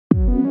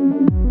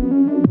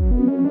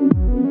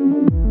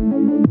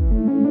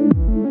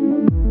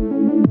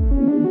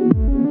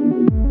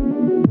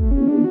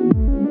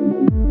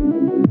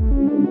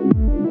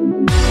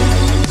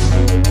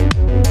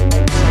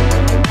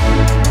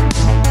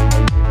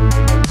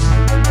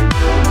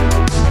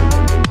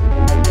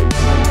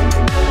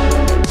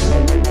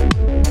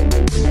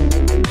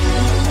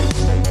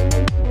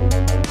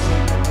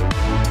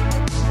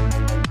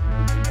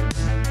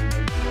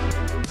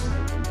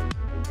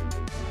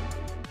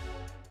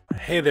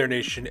Hey there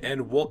nation,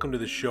 and welcome to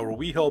the show where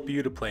we help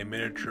you to play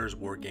miniatures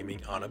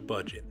wargaming on a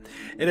budget.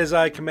 It is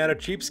I, Commander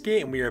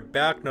Cheapskate, and we are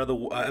back with another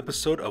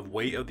episode of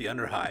Way of the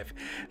Underhive.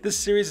 This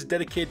series is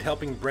dedicated to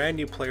helping brand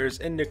new players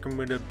in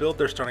Necromunda build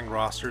their starting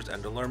rosters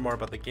and to learn more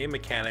about the game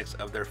mechanics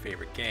of their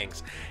favorite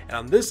gangs. And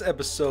on this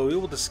episode, we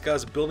will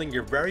discuss building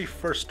your very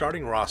first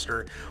starting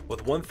roster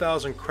with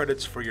 1,000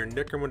 credits for your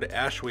Necromunda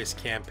Ash Waste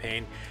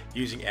campaign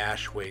using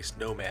Ash Waste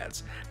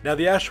Nomads. Now,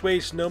 the Ash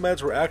Waste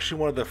Nomads were actually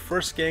one of the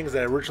first gangs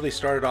that originally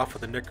started off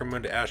with the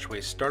Necromunda Ash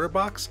Waste starter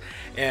box,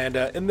 and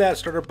in that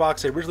starter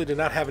box they originally did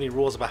not have any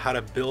rules about how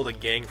to build a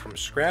gang from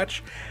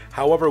scratch.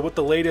 However, with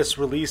the latest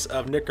release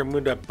of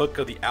Necromunda Book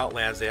of the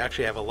Outlands, they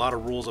actually have a lot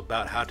of rules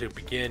about how to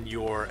begin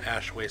your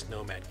Ash Waste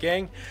Nomad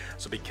gang.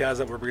 So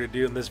because of what we're going to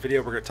do in this video,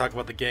 we're going to talk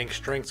about the gang's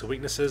strengths and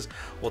weaknesses.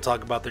 We'll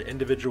talk about their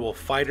individual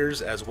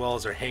fighters as well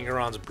as their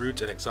hanger-ons,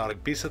 brutes, and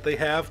exotic beasts that they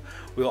have.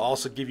 We'll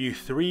also give you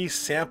 3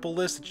 sample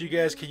lists that you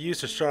guys can use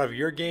to start off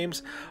your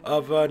games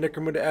of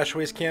Necromunda Ash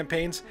Waste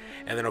campaigns,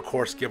 and then of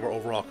course give our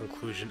overall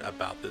conclusion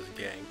about this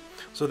gang.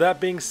 So that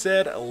being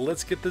said,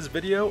 let's get this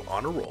video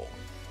on a roll.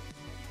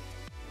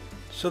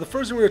 So the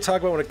first thing we're going to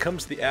talk about when it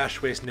comes to the Ash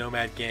Waste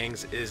Nomad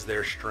gangs is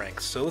their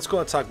strengths. So let's go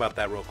and talk about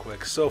that real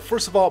quick. So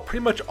first of all,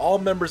 pretty much all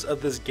members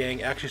of this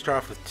gang actually start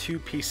off with 2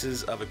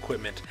 pieces of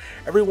equipment.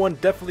 Everyone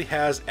definitely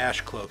has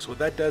Ash Cloaks. What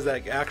that does,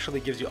 that actually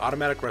gives you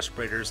automatic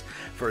respirators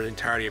for the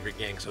entirety of your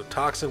gang. So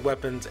toxin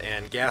weapons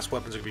and gas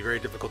weapons are going to be very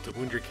difficult to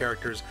wound your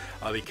characters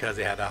because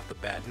they have it off the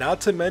bat. Not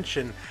to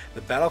mention,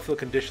 the battlefield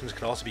conditions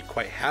can also be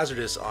quite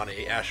hazardous on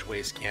a Ash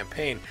Waste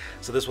campaign.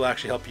 So this will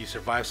actually help you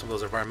survive some of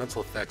those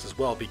environmental effects as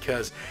well,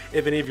 because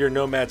if any of your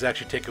nomads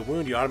actually take a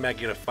wound, you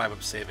automatically get a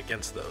 5-up save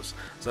against those.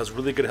 So that's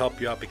really going to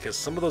help you out because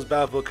some of those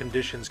battlefield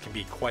conditions can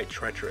be quite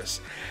treacherous.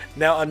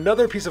 Now,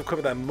 another piece of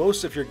equipment that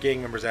most of your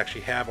gang members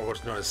actually have are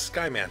what's known as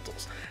sky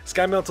mantles.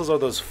 Sky mantles are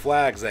those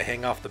flags that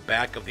hang off the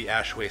back of the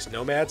Ash Waste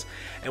Nomads,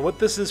 and what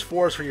this is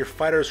for your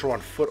fighters who are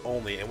on foot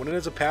only. And what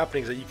ends up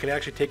happening is that you can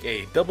actually take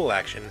a double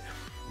action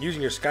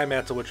using your sky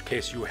mantle, in which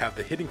case you have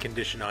the hidden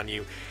condition on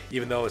you,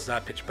 even though it's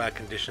not pitch black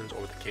conditions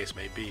or what the case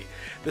may be.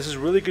 This is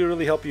really going to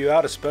really help you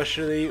out,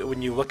 especially when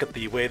you look at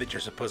the way that you're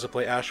supposed to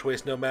play Ash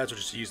Waste Nomads,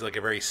 which is to use like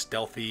a very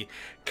stealthy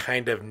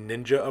kind of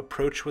ninja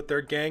approach with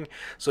their gang.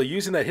 So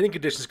using that hidden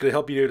condition is going to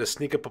help you to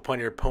sneak up upon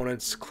your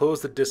opponents,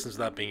 close the distance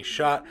without being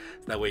shot,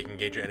 so that way you can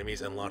engage your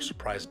enemies and launch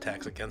surprise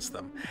attacks against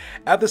them.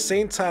 At the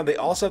same time, they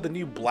also have the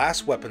new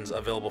blast weapons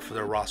available for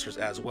their rosters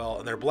as well,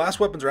 and their blast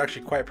weapons are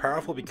actually quite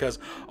powerful because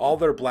all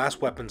their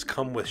blast weapons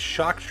come with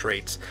shock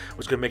traits,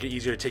 which is going to make it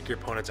easier to take your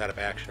opponents out of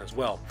action as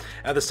well.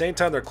 At the same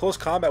time, their close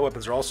combat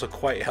weapons are also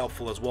quite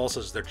helpful as well,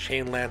 such as their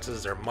chain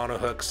lances, their mono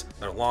hooks,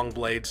 their long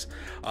blades,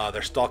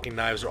 their stalking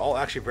knives are all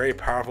actually very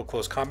powerful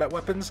close combat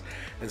weapons,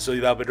 and so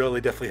that would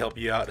really definitely help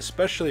you out,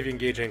 especially if you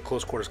engage in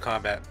close quarters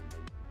combat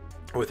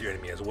with your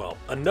enemy as well.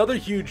 Another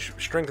huge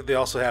strength that they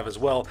also have as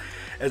well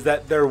is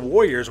that their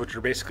warriors, which are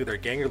basically their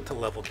gang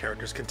level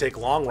characters, can take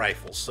long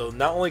rifles. So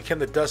not only can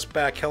the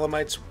Dustback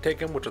Helamites take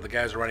them, which are the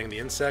guys running the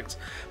insects,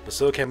 but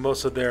so can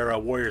most of their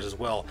warriors as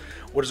well,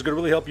 which is going to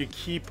really help you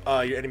keep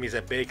your enemies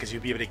at bay because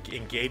you'll be able to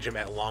engage them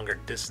at longer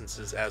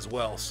distances as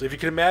well. So if you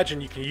can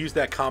imagine, you can use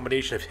that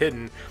combination of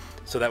hidden,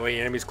 so that way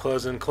your enemies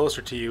close in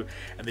closer to you,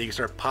 and then you can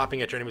start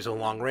popping at your enemies with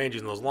long range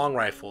using those long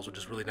rifles, which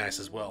is really nice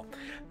as well.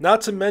 Not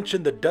to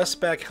mention the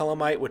Dustback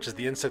Helamite, which is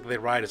the insect that they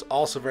ride, is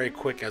also very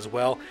quick as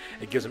well.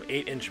 It gives them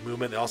 8-inch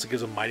movement. It also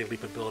gives them Mighty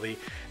Leap ability,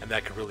 and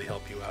that could really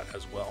help you out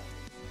as well.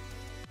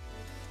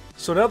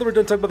 So now that we're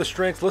done talking about the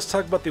strengths, let's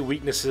talk about the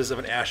weaknesses of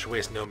an Ash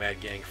Waste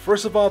Nomad gang.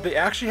 First of all, they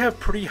actually have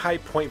pretty high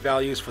point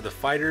values for the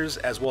fighters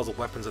as well as the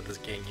weapons that this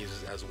gang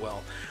uses as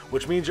well,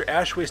 which means your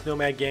Ash Waste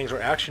Nomad gangs are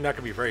actually not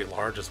going to be very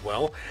large as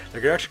well.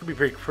 They're actually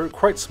going to be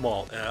quite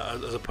small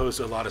as opposed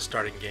to a lot of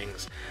starting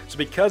gangs. So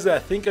because of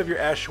that, think of your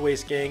Ash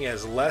Waste gang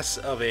as less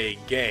of a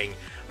gang,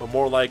 but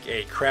more like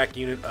a crack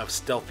unit of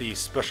stealthy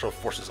special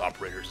forces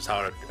operators is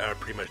how I would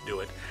pretty much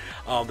do it.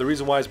 The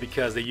reason why is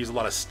because they use a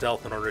lot of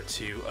stealth in order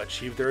to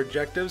achieve their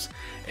objectives,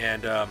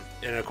 and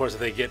of course if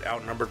they get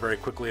outnumbered very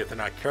quickly, if they're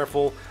not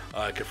careful,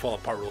 it could fall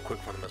apart real quick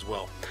for them as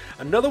well.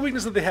 Another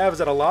weakness that they have is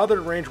that a lot of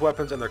their ranged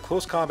weapons and their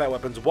close combat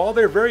weapons, while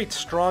they're very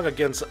strong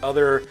against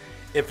other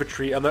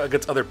infantry,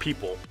 against other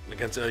people,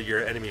 against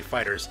your enemy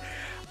fighters,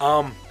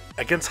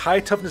 against high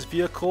toughness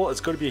vehicle,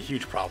 it's going to be a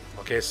huge problem.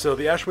 Okay, so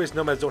the Ash Waste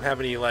Nomads don't have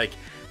any like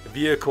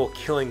vehicle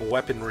killing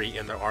weaponry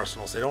in their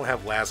arsenals. They don't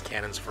have las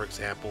cannons, for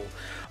example.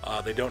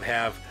 They don't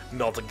have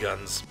melta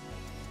guns,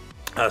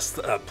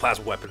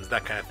 plasma weapons,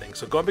 that kind of thing.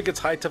 So going up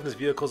against high toughness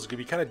vehicles is going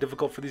to be kind of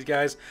difficult for these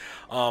guys.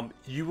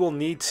 You will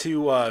need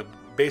to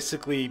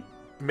basically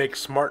make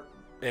smart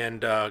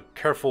and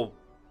careful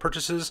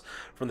purchases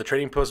from the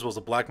trading post as well as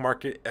the black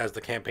market as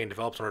the campaign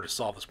develops in order to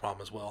solve this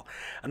problem as well.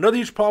 Another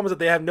huge problem is that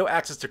they have no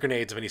access to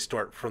grenades of any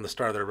sort from the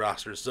start of their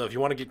rosters. So if you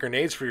want to get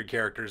grenades for your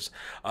characters,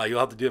 you'll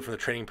have to do it from the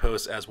trading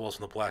post as well as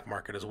from the black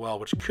market as well,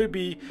 which could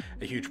be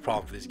a huge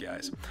problem for these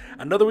guys.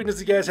 Another weakness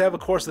these guys have, of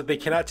course, is that they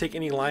cannot take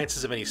any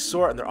alliances of any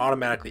sort, and they're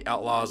automatically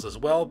outlaws as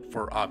well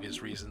for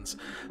obvious reasons.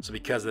 So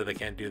because of that, they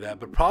can't do that.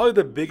 But probably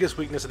the biggest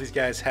weakness that these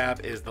guys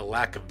have is the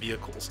lack of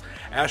vehicles.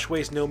 Ash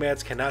Waste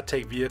Nomads cannot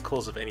take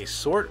vehicles of any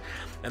sort,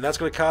 and that's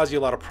going to cause you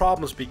a lot of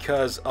problems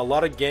because a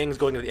lot of gangs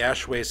going to the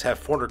Ash Waste have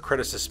 400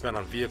 credits to spend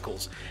on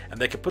vehicles, and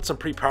they can put some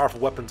pretty powerful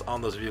weapons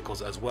on those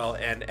vehicles as well.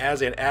 And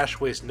as an Ash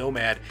Waste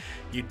Nomad,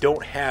 you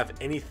don't have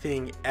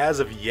anything as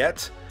of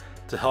yet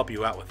to help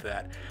you out with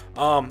that.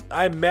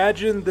 I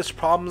imagine this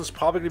problem is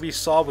probably going to be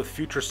solved with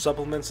future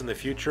supplements in the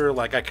future.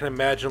 Like I can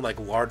imagine like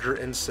larger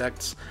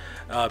insects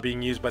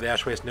being used by the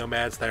Ash Waste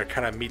Nomads that are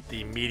kind of meet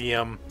the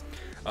medium,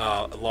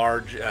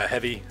 large,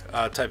 heavy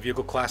type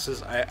vehicle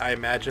classes. I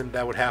imagine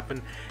that would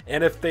happen,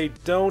 and if they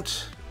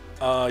don't,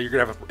 you're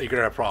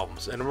gonna have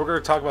problems. And we're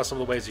gonna talk about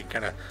some of the ways you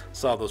can kind of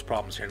solve those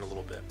problems here in a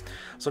little bit.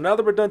 So now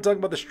that we're done talking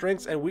about the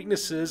strengths and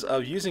weaknesses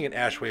of using an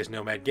Ash Waste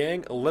Nomad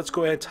gang, let's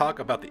go ahead and talk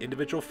about the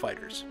individual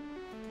fighters.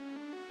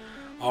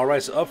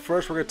 Alright, so up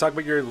first we're going to talk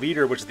about your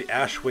leader, which is the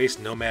Ash Waste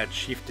Nomad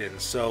Chieftain.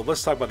 So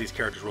let's talk about these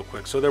characters real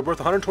quick. So they're worth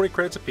 120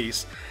 credits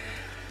apiece.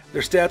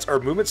 Their stats are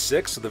movement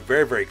 6, so they're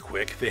very, very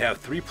quick. They have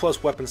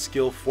 3+ weapon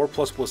skill, 4+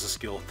 ballistic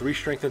skill, 3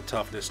 strength and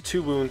toughness,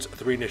 2 wounds,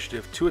 3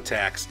 initiative, 2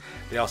 attacks.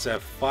 They also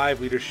have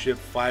 5 leadership,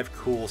 5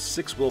 cool,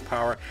 6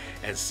 willpower,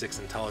 and 6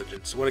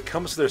 intelligence. When it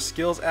comes to their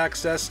skills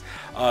access,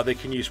 they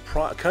can use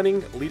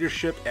cunning,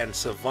 leadership, and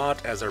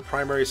savant as their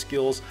primary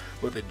skills,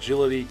 with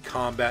agility,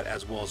 combat,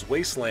 as well as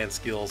wasteland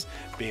skills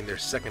being their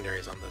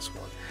secondaries on this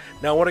one.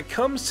 Now, when it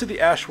comes to the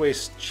Ash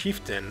Waste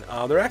Chieftain,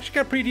 they're actually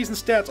got pretty decent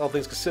stats, all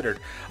things considered.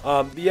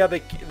 Yeah,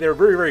 they're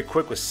very, very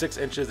quick with 6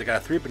 inches. They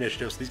got a 3-up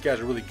initiative, so these guys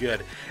are really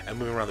good at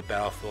moving around the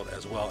battlefield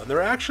as well. And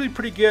they're actually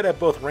pretty good at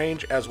both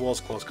range as well as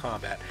close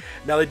combat.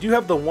 Now, they do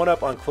have the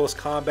 1-up on close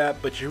combat,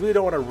 but you really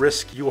don't want to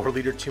risk your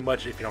leader too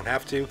much if you don't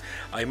have to.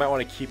 You might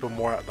want to keep them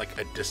more at like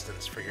a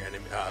distance for your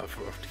enemy,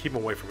 to keep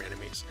them away from your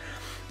enemies.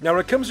 Now,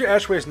 when it comes to your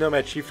Ash Waste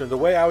Nomad Chieftain, the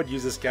way I would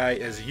use this guy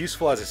is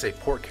useful as a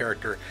support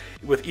character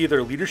with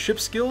either leadership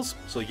skills,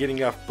 so getting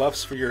enough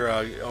buffs for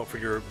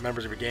your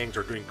members of your gangs,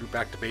 or doing group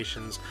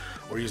activations,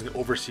 or using the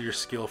Overseer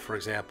skill, for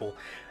example,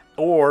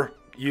 or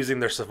using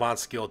their Savant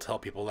skill to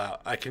help people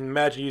out. I can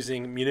imagine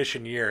using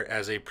Munitioneer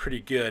as a pretty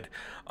good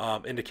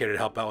indicator to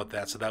help out with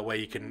that, so that way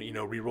you can,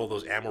 re-roll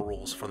those ammo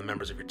rolls for the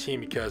members of your team,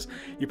 because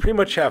you pretty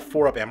much have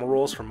 4-up ammo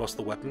rolls for most of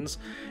the weapons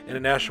in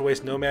an Ash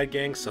Waste Nomad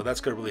gang, so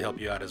that's going to really help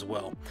you out as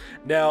well.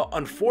 Now,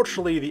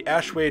 unfortunately, the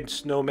Ash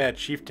Waste Nomad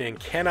Chieftain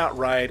cannot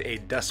ride a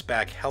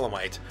Dustback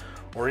Hellamite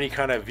or any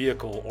kind of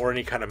vehicle or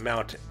any kind of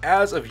mount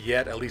as of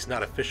yet, at least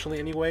not officially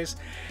anyways.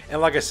 And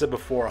like I said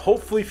before,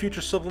 hopefully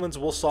future supplements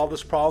will solve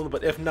this problem,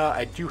 but if not,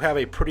 I do have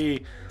a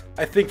pretty,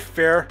 I think,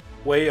 fair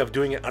way of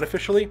doing it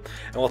unofficially,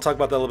 and we'll talk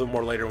about that a little bit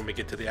more later when we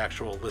get to the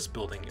actual list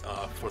building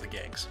for the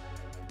gangs.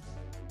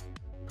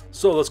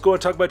 So let's go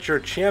and talk about your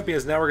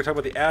champions. Now we're going to talk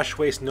about the Ash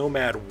Waste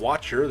Nomad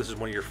Watcher. This is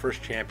one of your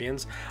first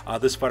champions.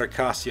 This fighter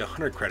costs you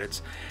 100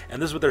 credits,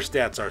 and this is what their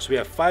stats are. So we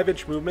have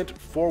 5-inch movement,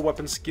 4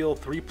 weapon skill,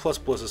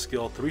 3+ ballistic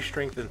skill, 3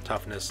 strength and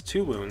toughness,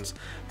 2 wounds,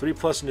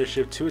 3+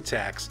 initiative, 2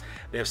 attacks.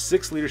 They have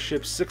 6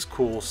 leadership, 6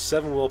 cool,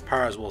 7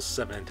 willpower, as well as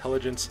 7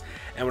 intelligence.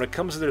 And when it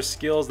comes to their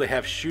skills, they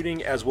have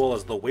shooting as well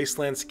as the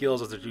wasteland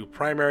skills as their 2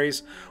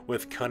 primaries,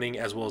 with cunning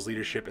as well as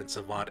leadership and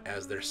savant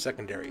as their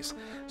secondaries.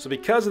 So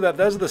because of that,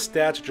 those are the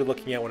stats that you're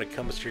looking at when it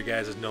comes to your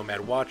guys' Nomad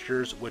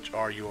Watchers, which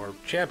are your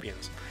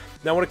champions.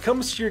 Now, when it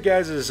comes to your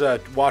guys'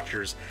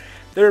 Watchers,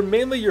 they're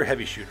mainly your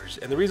heavy shooters,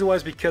 and the reason why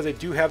is because they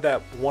do have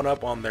that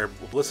 1-up on their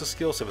ballistic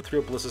skill, so they have a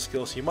 3-up ballistic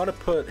skill, so you want to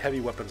put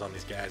heavy weapons on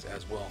these guys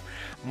as well.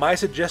 My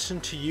suggestion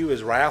to you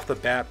is right off the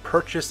bat,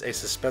 purchase a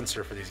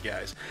Suspensor for these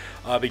guys,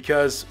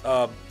 because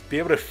be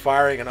able to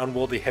firing an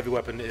unwieldy heavy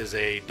weapon is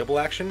a double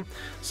action,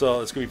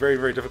 so it's going to be very,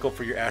 very difficult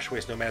for your Ash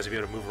Waste Nomads to be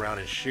able to move around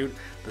and shoot.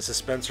 The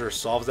Suspensor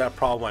solves that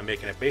problem by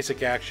making a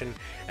basic action,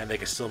 and they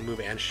can still move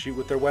and shoot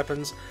with their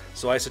weapons.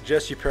 So I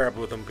suggest you pair up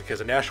with them,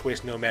 because an Ash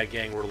Waste Nomad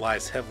gang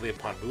relies heavily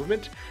upon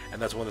movement, and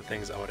that's one of the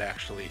things I would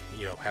actually,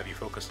 have you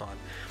focus on.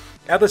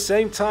 At the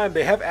same time,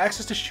 they have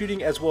access to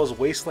shooting as well as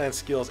wasteland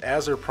skills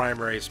as their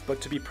primaries, but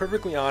to be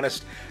perfectly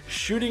honest,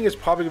 shooting is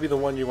probably going to be the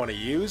one you want to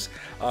use,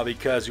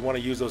 because you want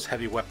to use those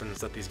heavy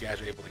weapons that these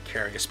guys are able to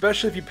carry,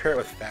 especially if you pair it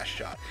with fast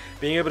shot.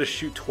 Being able to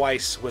shoot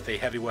twice with a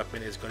heavy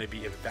weapon is going to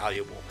be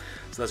invaluable,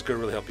 so that's going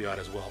to really help you out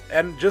as well.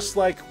 And just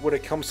like when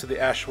it comes to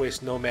the Ash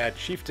Waste Nomad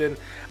Chieftain,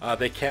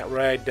 they can't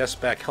ride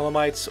Dustback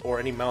Hellamites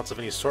or any mounts of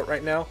any sort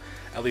right now,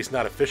 at least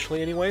not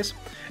officially anyways.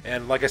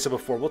 And like I said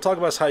before, we'll talk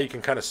about how you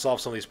can kind of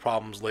solve some of these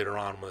problems later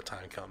on when the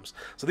time comes.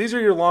 So these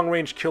are your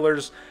long-range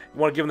killers. You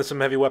want to give them some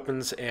heavy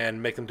weapons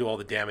and make them do all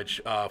the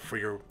damage for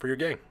your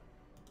gang.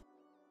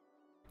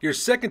 Your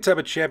second type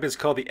of champion is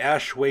called the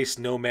Ash Waste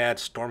Nomad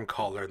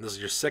Stormcaller, and this is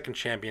your second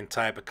champion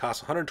type. It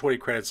costs 120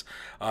 credits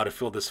to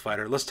fill this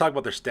fighter. Let's talk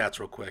about their stats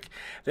real quick.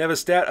 They have a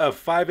stat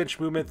of 5-inch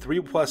movement,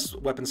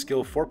 3+ weapon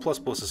skill,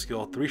 4+ ballistic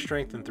skill, 3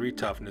 strength, and 3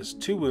 toughness,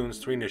 2 wounds,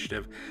 3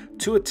 initiative,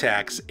 2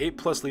 attacks,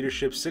 8+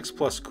 leadership,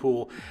 6+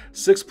 cool,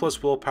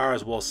 6+ willpower,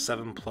 as well as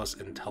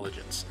 7+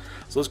 intelligence.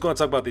 So let's go and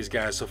talk about these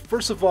guys. So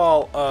first of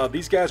all,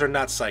 these guys are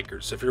not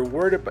psychers. So if you're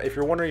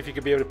wondering if you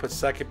could be able to put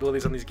psychic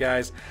abilities on these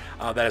guys,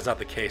 that is not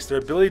the case. Their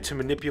ability to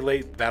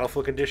manipulate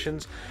battlefield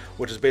conditions,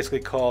 which is basically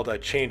called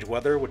change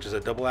weather, which is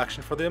a double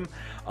action for them.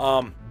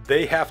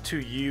 They have to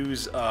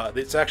use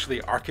it's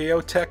actually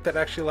Archaeo tech that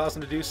actually allows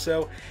them to do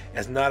so.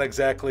 It's not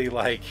exactly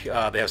like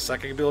they have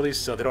psychic abilities,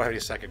 so they don't have any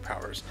psychic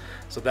powers.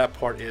 So that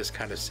part is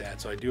kind of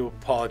sad. So I do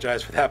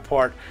apologize for that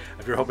part.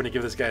 If you're hoping to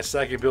give this guy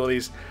psychic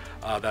abilities,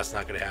 that's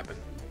not going to happen.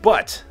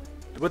 But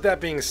with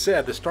that being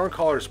said, the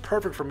Stormcaller is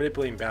perfect for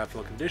manipulating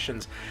battlefield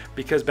conditions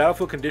because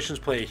battlefield conditions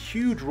play a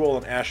huge role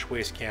in Ash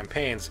Waste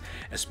campaigns,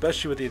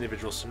 especially with the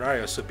individual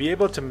scenarios. So be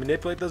able to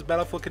manipulate those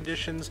battlefield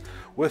conditions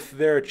with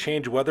their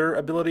change weather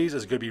abilities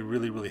is going to be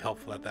really, really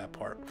helpful at that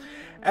part.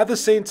 At the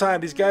same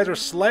time, these guys are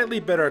slightly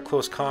better at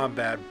close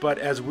combat, but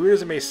as weird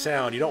as it may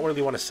sound, you don't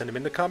really want to send them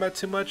into combat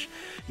too much.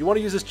 You want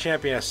to use this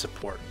champion as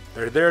support.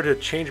 They're there to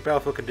change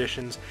battlefield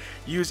conditions,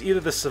 use either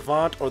the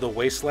Savant or the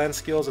Wasteland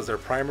skills as their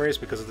primaries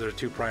because they're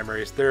two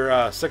primaries.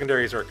 Their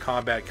secondaries are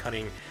combat,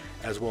 cunning,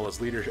 as well as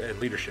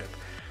leadership.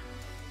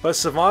 But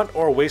Savant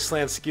or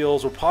Wasteland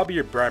skills will probably be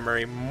your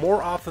primary.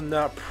 More often than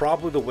not,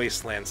 probably the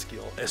Wasteland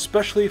skill,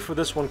 especially for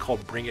this one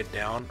called Bring It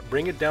Down.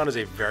 Bring It Down is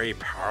a very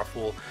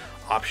powerful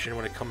option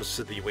when it comes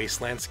to the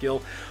Wasteland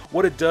skill.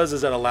 What it does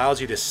is it allows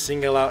you to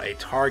single out a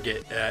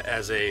target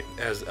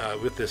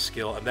with this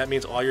skill, and that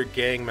means all your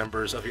gang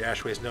members of your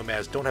Ash Waste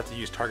Nomads don't have to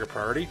use target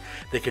priority.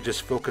 They could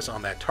just focus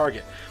on that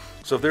target.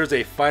 So if there's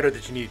a fighter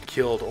that you need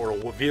killed or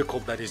a vehicle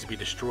that needs to be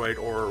destroyed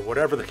or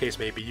whatever the case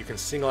may be, you can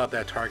single out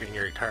that target and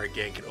your entire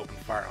gang can open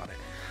fire on it.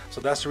 So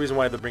that's the reason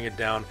why the Bring It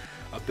Down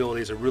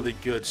ability is a really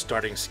good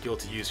starting skill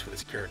to use for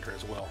this character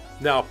as well.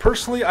 Now,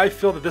 personally, I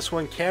feel that this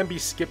one can be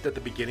skipped at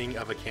the beginning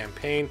of a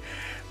campaign.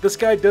 This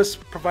guy does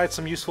provide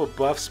some useful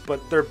buffs,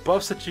 but they're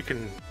buffs that you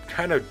can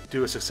kind of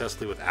do it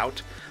successfully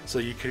without. So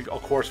you could,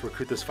 of course,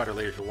 recruit this fighter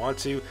later if you want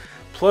to.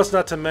 Plus,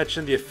 not to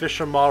mention, the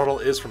official model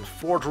is from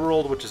Forge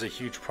World, which is a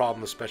huge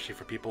problem, especially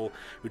for people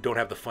who don't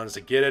have the funds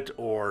to get it,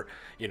 or,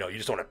 you know, you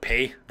just don't want to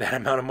pay that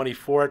amount of money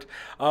for it.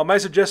 My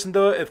suggestion,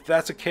 though, if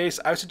that's the case,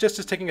 I would suggest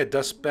just taking a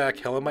Dustback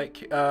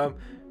Hellamite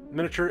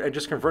miniature and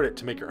just convert it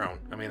to make your own.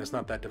 I mean, it's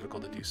not that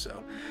difficult to do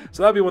so.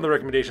 So that would be one of the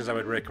recommendations I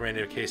would recommend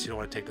in case you don't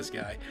want to take this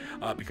guy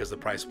because of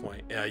the price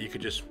point. You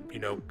could just, you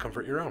know,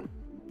 convert your own.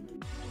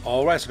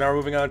 Alright, so now we're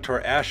moving on to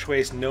our Ash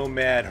Waste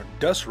Nomad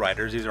Dust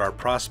Riders. These are our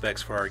prospects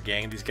for our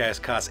gang. These guys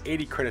cost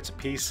 80 credits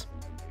apiece.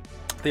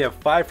 They have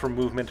 5 for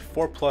movement,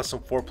 4+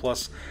 and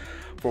 4+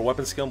 for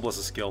weapon skill and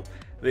ballistic skill.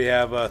 They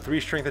have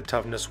 3 strength and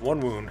toughness, 1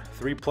 wound,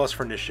 3+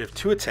 for initiative,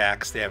 2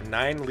 attacks. They have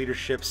 9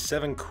 leadership,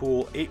 7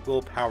 cool, 8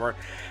 willpower,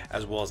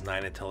 as well as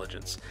 9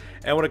 intelligence.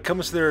 And when it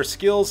comes to their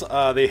skills,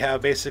 they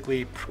have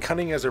basically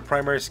cunning as their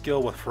primary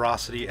skill with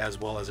ferocity as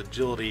well as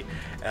agility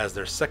as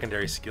their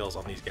secondary skills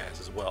on these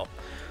guys as well.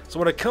 So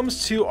when it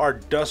comes to our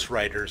Dust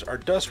Riders are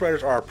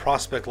our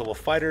prospect level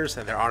fighters,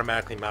 and they're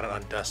automatically mounted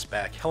on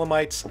Dustback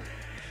Hellamites.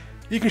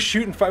 You can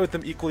shoot and fight with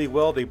them equally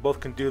well. They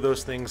both can do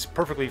those things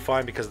perfectly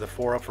fine because of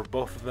the 4-up for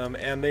both of them,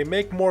 and they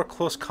make more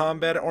close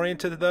combat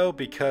oriented though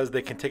because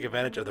they can take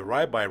advantage of the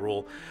ride-by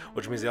rule,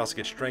 which means they also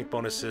get strength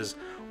bonuses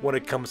when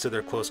it comes to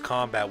their close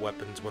combat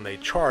weapons when they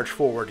charge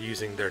forward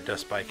using their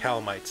Dustback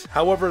Hellamites.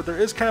 However, there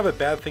is kind of a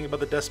bad thing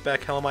about the Dustback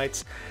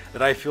Hellamites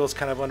that I feel is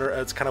kind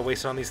of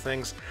wasted on these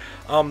things.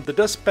 The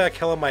Dustback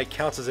Hellamite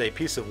counts as a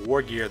piece of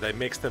war gear that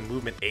makes them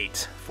movement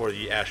 8 for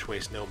the Ash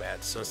Waste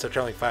Nomads. So instead of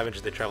traveling 5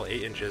 inches, they travel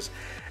 8 inches.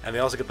 And they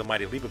also get the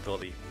Mighty Leap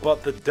ability.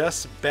 But the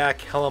Dustback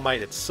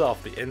Hellamite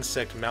itself, the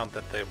insect mount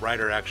that the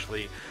rider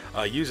actually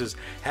uses,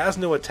 has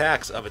no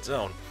attacks of its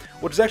own.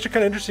 Which is actually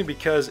kind of interesting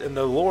because in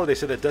the lore they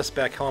say that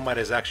Dustback Hellamite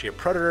is actually a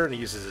predator and it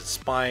uses its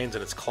spines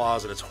and its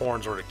claws and its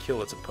horns in order to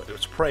kill its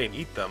prey and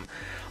eat them.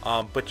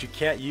 But you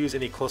can't use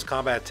any close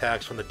combat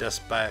attacks from the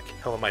Dustback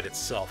Hellamite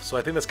itself. So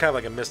I think that's kind of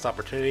like a missed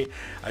opportunity.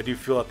 I do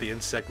feel that the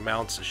insect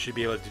mounts should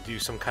be able to do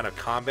some kind of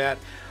combat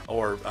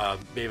or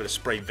be able to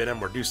spray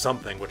venom or do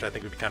something, which I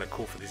think would be kind of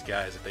cool for these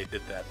guys if they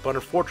did that. But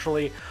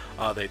unfortunately,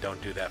 they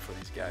don't do that for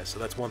these guys. So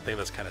that's one thing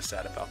that's kind of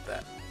sad about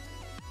that.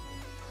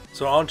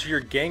 So on to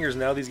your gangers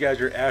now. These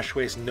guys are Ash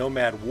Waste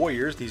Nomad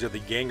Warriors. These are the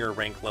ganger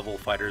rank level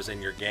fighters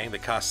in your gang. They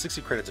cost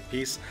 60 credits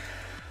apiece.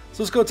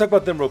 So let's go talk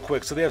about them real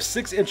quick. So they have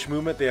 6-inch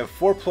movement, they have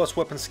 4+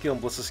 weapon skill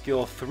and ballistic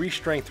skill, 3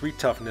 strength, 3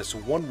 toughness,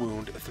 1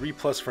 wound,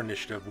 3+ for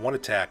initiative, 1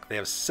 attack. They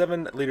have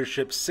 7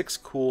 leadership, 6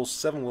 cool,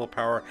 7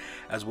 willpower,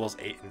 as well as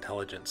 8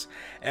 intelligence.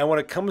 And when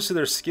it comes to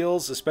their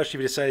skills, especially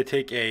if you decide to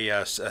take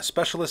a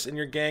specialist in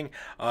your gang,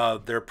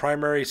 their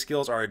primary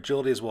skills are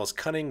agility as well as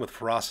cunning, with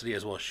ferocity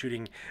as well as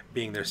shooting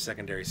being their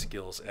secondary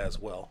skills as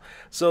well.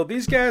 So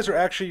these guys are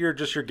actually your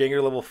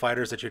ganger level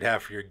fighters that you'd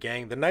have for your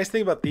gang. The nice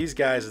thing about these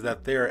guys is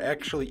that they're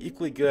actually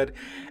equally good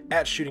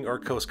at shooting or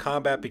close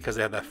combat because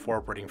they have that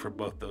 4-up rating for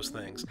both those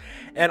things.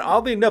 And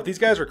oddly enough, these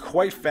guys are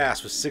quite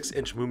fast with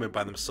 6-inch movement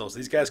by themselves.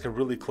 These guys can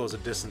really close a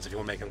distance if you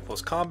want to make them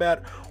close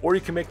combat, or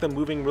you can make them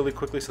moving really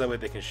quickly so that way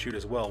they can shoot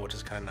as well, which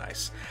is kind of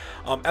nice.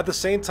 At the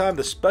same time,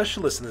 the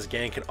specialists in this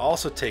gang can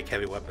also take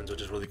heavy weapons,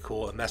 which is really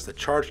cool, and that's the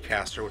charge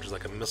caster, which is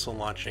like a missile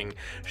launching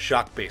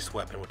shock-based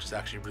weapon, which is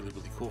actually really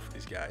cool for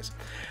these guys.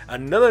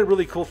 Another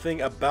really cool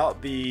thing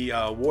about the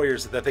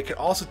warriors is that they can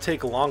also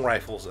take long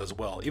rifles as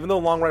well. Even though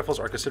long rifles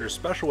are considered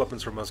special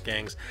weapons for most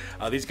gangs,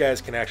 these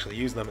guys can actually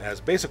use them as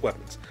basic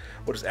weapons,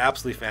 which is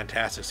absolutely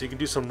fantastic. So you can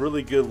do some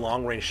really good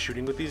long-range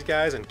shooting with these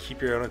guys and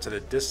keep your opponent at a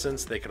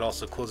distance. They could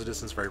also close a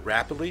distance very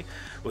rapidly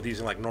with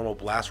using like normal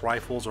blast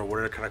rifles or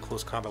whatever kind of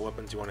close combat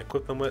weapons you want to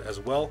equip them with as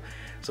well.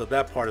 So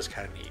that part is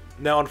kind of neat.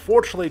 Now,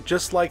 unfortunately,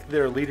 just like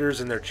their leaders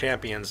and their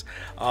champions,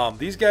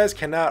 these guys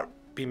cannot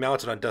be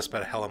mounted on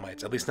Dustbat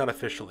Hellamites, at least not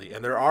officially,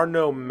 and there are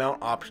no mount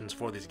options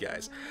for these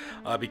guys.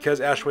 Because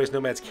Ash Waste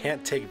Nomads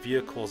can't take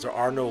vehicles, there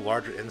are no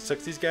larger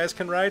insects these guys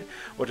can ride,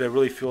 which I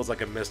really feel is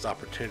like a missed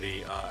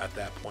opportunity at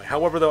that point.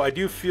 However, though, I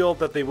do feel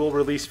that they will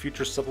release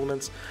future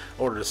supplements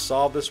in order to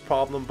solve this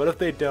problem, but if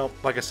they don't,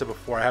 like I said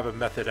before, I have a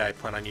method I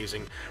plan on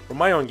using for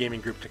my own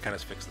gaming group to kind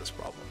of fix this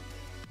problem.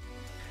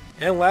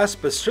 And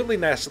last but certainly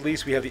not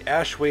least, we have the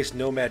Ash Waste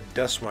Nomad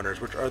Dust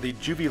Runners, which are the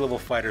juvie level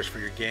fighters for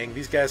your gang.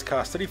 These guys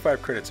cost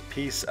 35 credits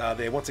apiece.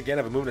 They once again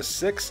have a movement of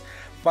 6,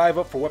 5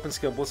 up for weapon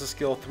skill and ballistic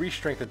skill, 3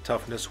 strength and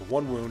toughness,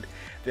 1 wound.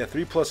 They have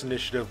 3+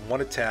 initiative,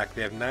 1 attack.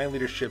 They have 9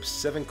 leadership,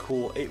 7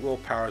 cool, 8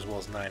 willpower, as well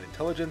as 9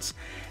 intelligence.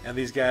 And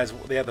these guys,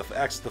 they have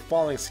access to the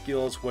following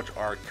skills, which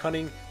are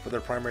cunning for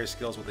their primary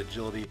skills, with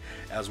agility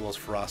as well as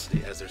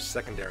ferocity as their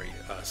secondary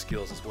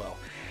skills as well.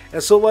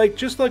 And so,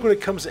 just like when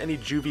it comes to any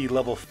juvie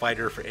level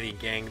fighter for any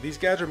gang, these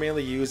guys are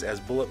mainly used as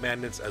bullet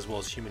magnets as well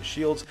as human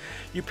shields.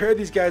 You pair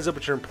these guys up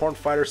with your important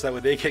fighters so that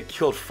way they get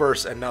killed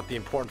first and not the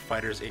important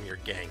fighters in your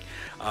gang.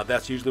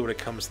 That's usually when it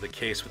comes to the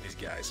case with these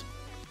guys.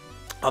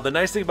 The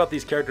nice thing about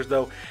these characters,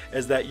 though,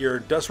 is that your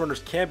Dust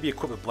Runners can be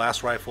equipped with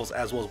blast rifles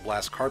as well as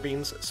blast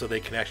carbines, so they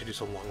can actually do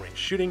some long-range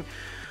shooting,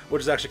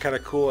 which is actually kind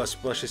of cool,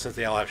 especially since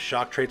they all have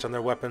shock traits on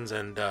their weapons,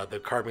 and the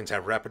carbines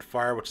have rapid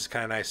fire, which is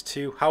kind of nice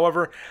too.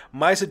 However,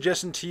 my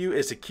suggestion to you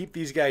is to keep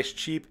these guys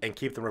cheap and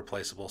keep them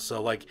replaceable.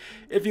 So,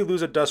 if you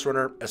lose a Dust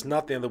Runner, it's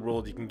not the end of the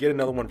world. You can get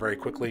another one very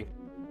quickly.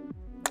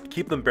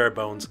 Keep them bare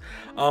bones.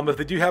 If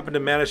they do happen to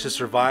manage to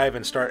survive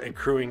and start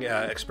accruing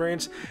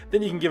experience,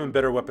 then you can give them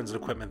better weapons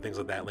and equipment, things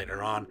like that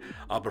later on.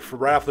 But for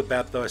right off the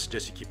bat, though, I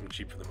suggest you keep them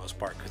cheap for the most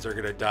part, because they're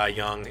going to die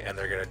young and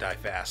they're going to die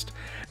fast.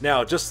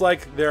 Now, just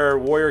like their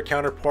warrior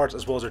counterparts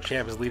as well as their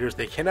champions leaders,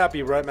 they cannot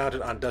be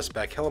mounted on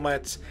Dustback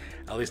Hellamites,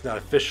 at least not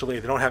officially.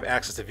 They don't have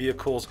access to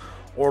vehicles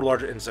or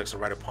larger insects to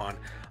ride upon,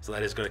 so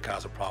that is going to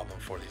cause a problem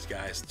for these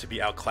guys to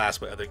be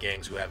outclassed by other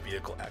gangs who have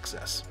vehicle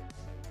access.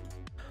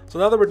 So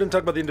now that we're done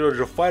talking about the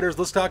individual fighters,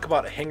 let's talk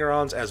about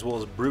hanger-ons as well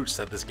as brutes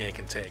that this gang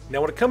can take. Now,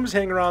 when it comes to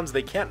hanger-ons,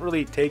 they can't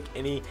really take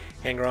any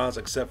hanger-ons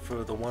except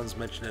for the ones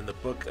mentioned in the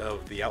Book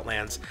of the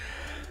Outlands.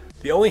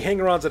 The only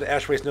hanger-ons that an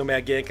Ash Waste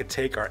Nomad gang can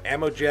take are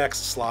ammo jacks,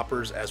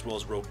 sloppers, as well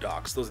as rogue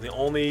docks. Those are the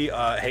only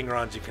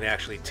hanger-ons you can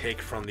actually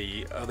take from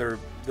the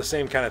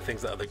same kind of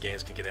things that other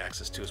gangs can get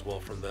access to as well,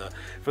 from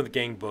the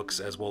gang books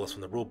as well as from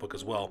the rule book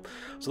as well.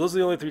 So those are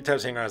the only 3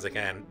 types of hanger-ons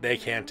they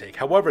can take.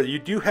 However, you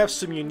do have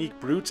some unique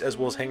brutes as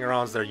well as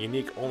hanger-ons that are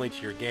unique only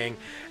to your gang,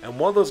 and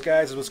one of those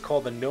guys is what's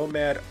called the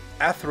Nomad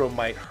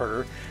Athromite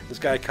Herder. This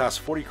guy costs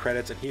 40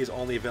 credits, and he is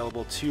only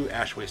available to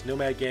Ash Waste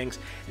Nomad gangs,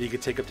 and you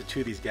can take up to 2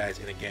 of these guys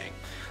in a gang.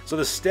 So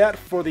the stat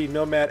for the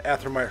Nomad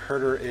Athromite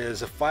Herder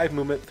is a 5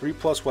 movement,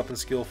 3+ weapon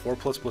skill, 4+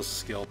 ballistic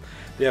skill.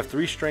 They have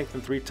 3 strength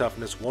and 3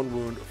 toughness, 1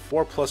 wound,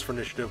 4+ for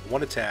initiative,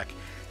 1 attack,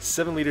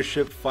 7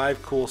 leadership,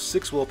 5 cool,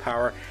 6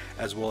 willpower,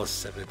 as well as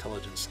 7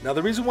 intelligence. Now,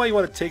 the reason why you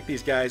want to take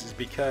these guys is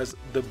because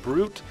the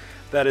brute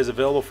that is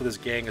available for this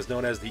gang is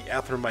known as the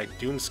Athromite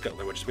Dune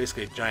Scuttler, which is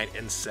basically a giant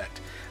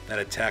insect that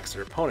attacks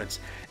their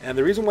opponents. And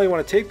the reason why you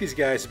want to take these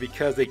guys is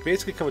because they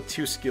basically come with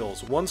 2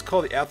 skills. One's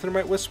called the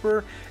Athromite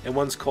Whisperer, and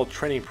one's called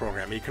Training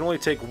Program. You can only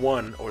take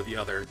one or the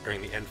other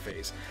during the end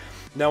phase.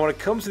 Now, when it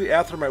comes to the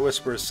Athromite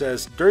Whisperer, it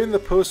says, during the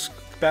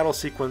post-battle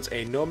sequence,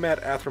 a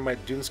Nomad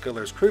Athromite Dune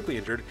Scuttler is critically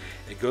injured.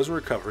 It goes in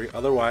recovery,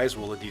 otherwise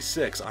roll a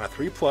d6. On a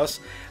 3+,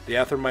 the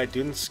Athromite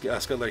Dune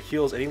Scuttler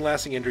heals any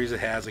lasting injuries it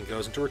has and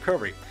goes into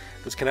recovery.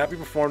 This cannot be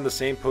performed in the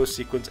same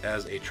post-sequence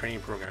as a training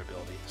program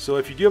ability. So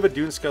if you do have a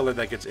Dune Scuttler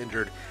that gets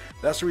injured,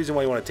 that's the reason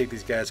why you want to take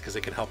these guys, because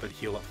they can help it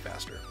heal up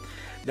faster.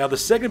 Now the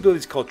second ability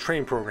is called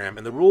Training Program,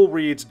 and the rule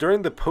reads,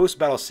 during the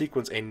post-battle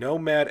sequence, a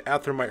Nomad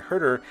Aethermite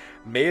Herder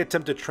may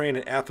attempt to train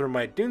an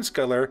Aethermite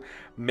Dunesculler.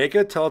 Make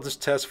an intelligence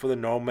test for the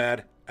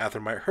Nomad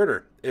Aethermite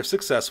Herder. If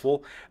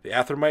successful, the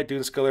Aethermite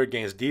Dunesculler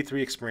gains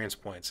D3 experience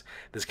points.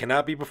 This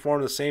cannot be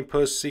performed in the same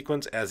post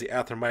sequence as the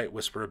Aethermite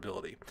Whisper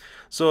ability.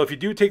 So if you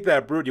do take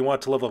that brute, you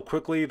want it to level up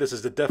quickly, this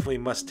is a definitely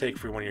must take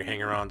for one of your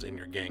hanger-ons in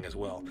your gang as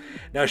well.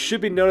 Now it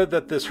should be noted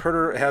that this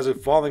herder has a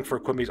following for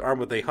equipment. He's armed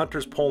with a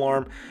Hunter's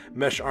Polearm,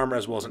 Mesh Armor,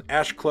 as well as an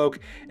Ash Cloak,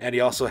 and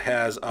he also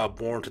has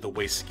Born to the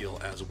Waste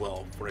skill as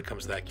well when it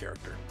comes to that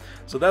character.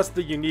 So that's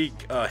the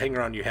unique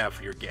hanger-on you have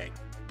for your gang.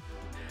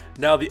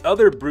 Now the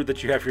other brute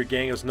that you have for your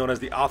gang is known as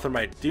the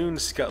Aethermite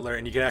Dunesculler,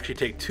 and you can actually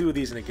take 2 of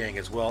these in a gang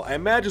as well. I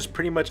imagine it's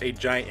pretty much a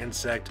giant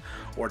insect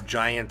or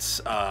giant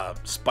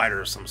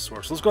spider of some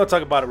sort. So let's go and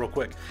talk about it real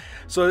quick.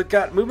 So it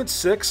got movement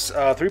 6,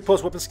 3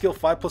 plus weapon skill,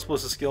 5 plus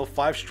ballistic skill,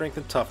 5 strength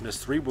and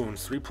toughness, 3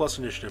 wounds, 3 plus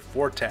initiative,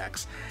 4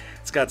 attacks.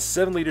 It's got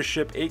 7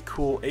 leadership, 8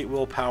 cool, 8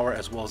 willpower,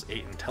 as well as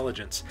 8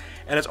 intelligence.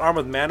 And it's armed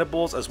with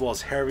mandibles as well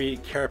as heavy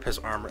carapace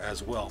armor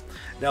as well.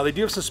 Now they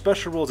do have some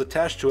special rules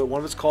attached to it. One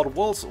of it's called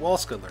Wall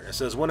Scuttler. It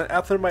says when an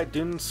Aethermite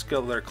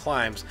Dunesculler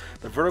climbs,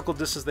 the vertical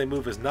distance they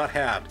move is not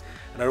halved.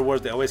 In other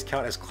words, they always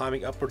count as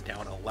climbing up or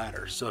down a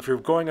ladder. So if you're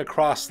going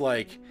across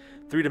like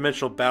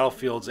 3-dimensional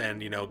battlefields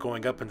and, you know,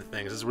 going up into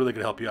things, this is really going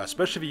to help you out,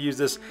 especially if you use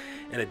this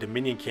in a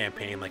Dominion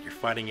campaign, like you're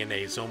fighting in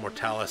a Zone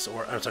Mortalis,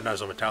 or I'm sorry, not a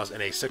Zone Mortalis,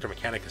 in a Sector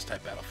Mechanicus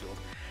type battlefield.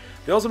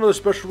 They also have another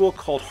special rule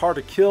called Hard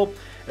to Kill.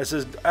 It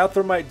says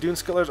Aethermite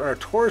Dunescullers are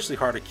notoriously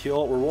hard to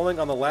kill. We're rolling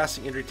on the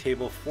lasting injury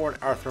table for an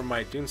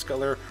Aethermite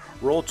Dunesculler.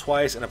 Roll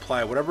twice and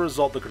apply whatever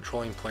result the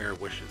controlling player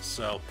wishes.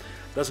 So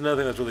that's another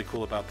thing that's really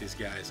cool about these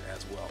guys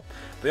as well.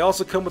 They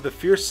also come with the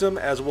Fearsome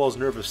as well as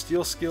Nerve of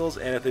Steel skills,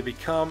 and if they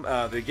become,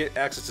 they get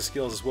access to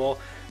skills as well.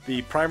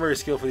 The primary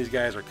skill for these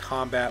guys are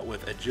combat,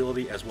 with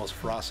agility as well as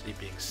ferocity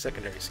being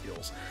secondary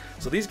skills.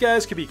 So these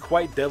guys could be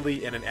quite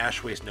deadly in an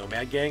Ash Waste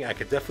Nomad gang. I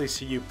could definitely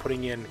see you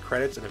putting in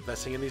credits and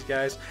investing in these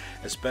guys,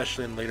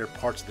 especially in later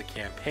parts of the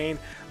campaign,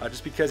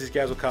 just because these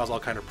guys will cause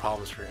all kinds of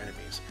problems for your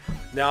enemies.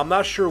 Now I'm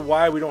not sure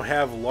why we don't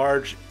have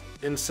large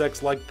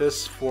insects like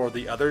this for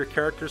the other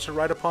characters to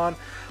ride upon.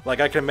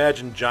 Like I can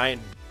imagine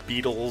giant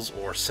beetles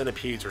or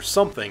centipedes or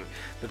something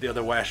that the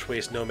other Ash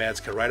Waste Nomads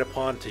can ride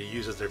upon to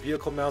use as their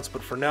vehicle mounts,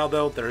 but for now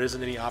though there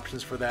isn't any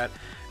options for that,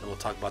 and we'll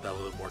talk about that in a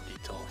little bit more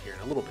detail here in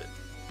a little bit.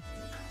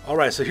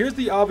 Alright, so here's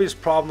the obvious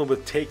problem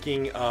with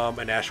taking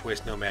an Ash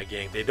Waste Nomad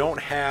gang. They don't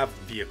have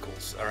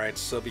vehicles. Alright,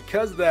 so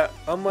because of that,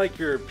 unlike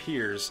your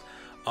peers,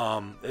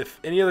 if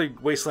any other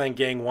Wasteland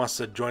gang wants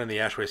to join in the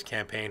Ash Waste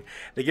campaign,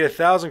 they get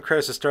 1,000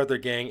 credits to start their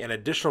gang and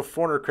additional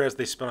 400 credits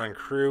they spend on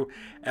crew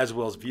as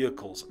well as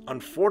vehicles.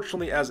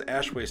 Unfortunately, as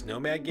Ash Waste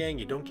Nomad gang,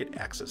 you don't get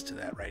access to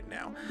that right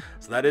now.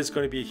 So that is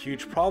going to be a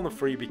huge problem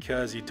for you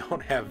because you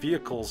don't have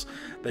vehicles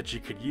that you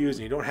could use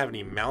and you don't have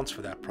any mounts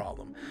for that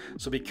problem.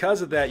 So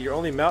because of that, your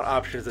only mount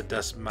option is the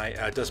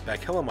Dustback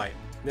Hellamite.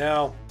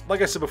 Now,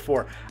 like I said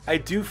before, I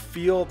do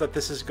feel that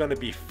this is going to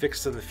be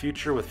fixed in the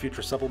future with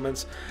future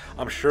supplements.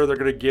 I'm sure they're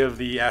going to give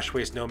the Ash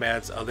Waste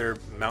Nomads other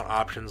mount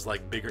options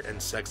like bigger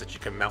insects that you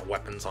can mount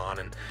weapons on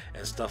and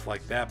stuff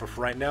like that. But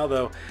for right now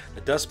though,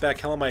 the Dustback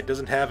Hellamite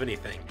doesn't have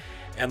anything.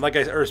 And like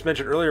I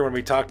mentioned earlier when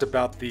we talked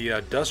about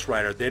the Dust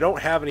Rider, they don't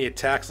have any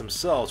attacks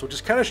themselves, which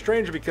is kind of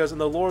strange because in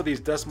the lore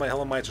these Dustmite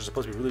Hellamites are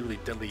supposed to be really, really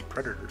deadly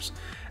predators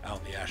out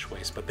in the Ash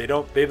Waste, but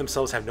they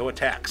themselves have no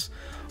attacks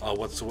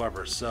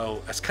whatsoever.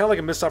 So it's kind of like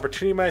a missed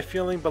opportunity, my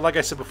feeling, but like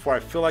I said before,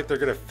 I feel like they're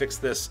going to fix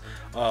this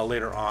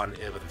later on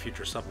with the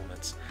future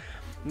supplements.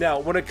 Now,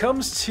 when it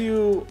comes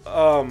to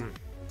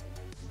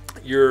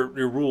your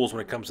rules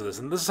when it comes to this,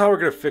 and this is how we're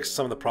going to fix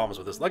some of the problems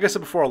with this. Like I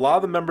said before, a lot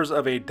of the members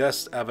of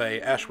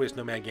a Ash Waste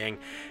Nomad gang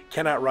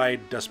cannot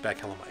ride Dustback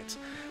Hellamites.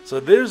 So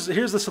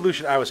here's the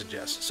solution I would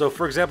suggest. So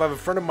for example, I have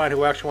a friend of mine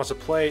who actually wants to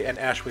play an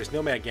Ash Waste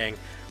Nomad gang,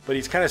 but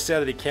he's kind of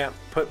sad that he can't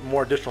put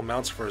more additional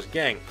mounts for his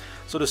gang.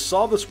 So to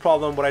solve this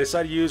problem, what I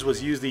decided to use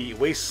was use the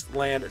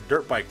Wasteland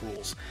Dirt Bike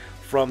rules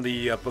from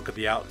the book of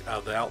the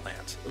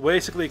Outlands.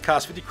 Basically, it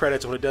costs 50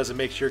 credits, and what it does, it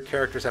makes your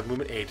characters have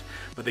movement 8,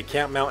 but they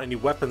can't mount any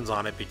weapons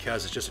on it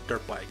because it's just a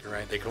dirt bike,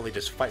 right? They can only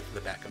just fight from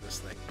the back of this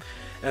thing.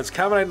 And it's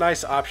kind of a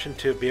nice option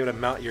to be able to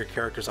mount your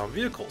characters on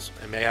vehicles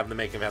and may have them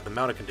make them have the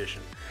mounted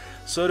condition.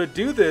 So to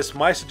do this,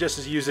 my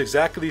suggestion is use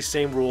exactly these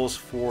same rules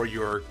for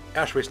your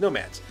Ash Waste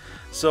Nomads.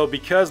 So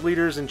because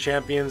leaders and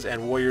champions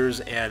and warriors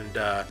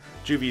and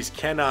juvies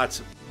cannot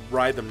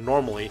ride them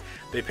normally,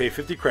 they pay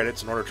 50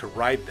 credits in order to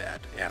ride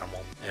that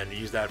animal and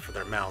use that for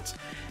their mounts.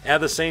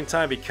 At the same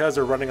time, because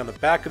they're running on the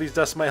back of these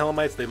Dustmite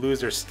Hellamites, they lose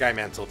their Sky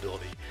Mantle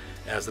ability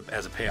as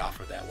a payoff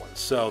for that one.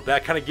 So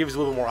that kind of gives you a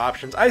little bit more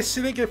options. I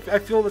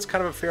feel that's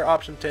kind of a fair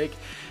option to take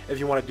if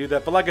you want to do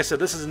that. But like I said,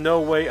 this is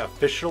no way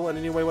official in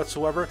any way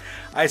whatsoever.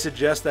 I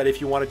suggest that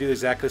if you want to do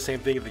exactly the same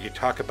thing, that you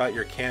talk about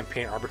your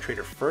campaign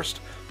arbitrator first.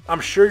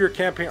 I'm sure your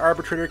campaign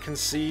arbitrator can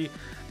see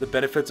the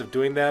benefits of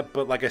doing that,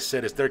 but like I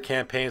said, it's their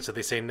campaign, so if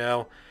they say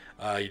no,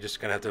 You're just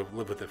going to have to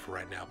live with it for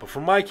right now. But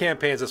for my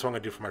campaigns, that's what I'm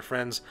going to do for my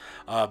friends.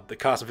 They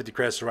cost them 50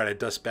 credits to ride a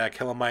Dustback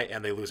Hellamite,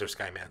 and they lose their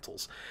Sky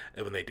Mantles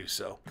when they do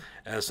so.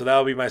 And so that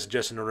will be my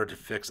suggestion in order to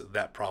fix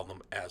that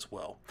problem as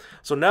well.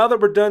 So now that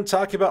we're done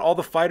talking about all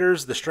the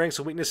fighters, the strengths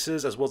and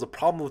weaknesses, as well as the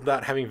problem with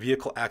not having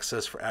vehicle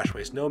access for Ash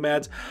Waste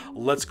Nomads,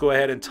 let's go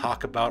ahead and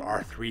talk about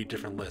our 3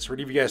 different lists. We're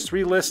going to give you guys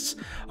 3 lists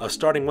of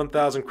starting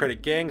 1,000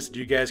 credit gangs that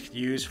you guys could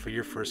use for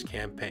your first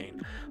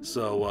campaign.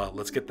 So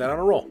let's get that on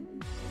a roll.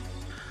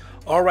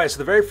 Alright, so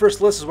the very first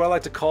list is what I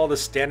like to call the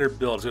standard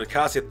build. It's going to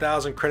cost you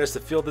 1,000 credits to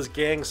field this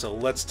gang, so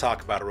let's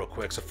talk about it real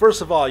quick. So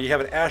first of all, you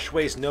have an Ash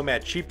Waste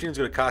Nomad Chieftain. It's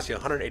going to cost you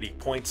 180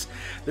 points.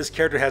 This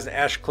character has an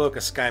Ash Cloak,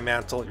 a Sky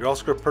Mantle. You're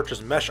also going to purchase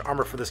Mesh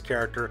Armor for this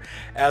character,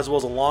 as well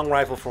as a Long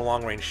Rifle for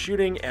long range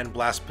shooting, and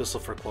Blast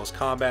Pistol for close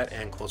combat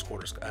and close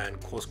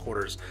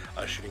quarters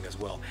shooting as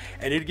well.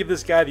 And you need to give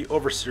this guy the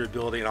Overseer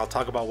ability, and I'll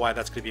talk about why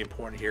that's going to be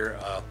important here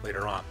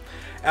later on.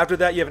 After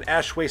that, you have an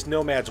Ash Waste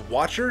Nomads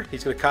Watcher.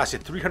 He's going to cost you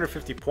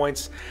 350 points.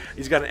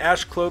 He's got an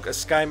Ash Cloak, a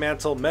Sky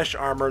Mantle, Mesh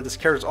Armor. This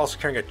character is also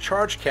carrying a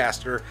Charge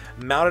Caster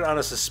mounted on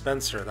a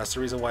Suspensor. That's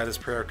the reason why this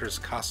character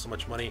costs so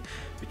much money,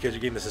 because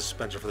you're getting the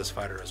Suspensor for this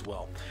fighter as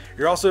well.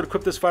 You're also going to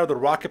equip this fighter with a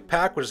Rocket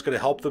Pack, which is going to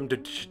help them to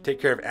take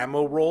care of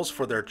ammo rolls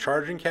for their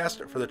Charge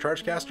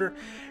Caster.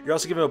 You're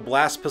also giving him a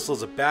Blast Pistol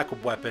as a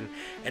backup weapon,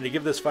 and you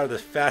give this fighter the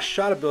Fast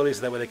Shot ability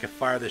so that way they can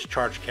fire this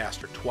Charge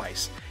Caster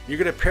twice. You're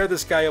going to pair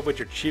this guy up with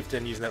your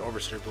Chieftain using that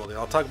Overseer ability.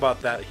 I'll talk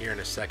about that here in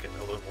a second, a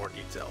little bit more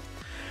detail.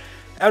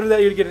 After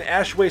that, you're going to get an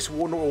Ash Waste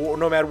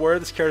Nomad Warrior.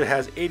 This character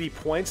has 80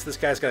 points. This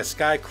guy's got a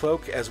Sky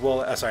Cloak as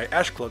well as,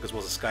 Ash Cloak as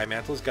well as a Sky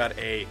Mantle. He's got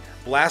a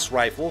Blast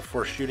Rifle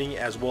for shooting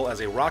as well as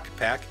a Rocket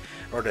Pack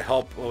in order to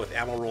help with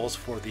ammo rolls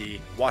for the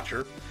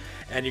Watcher.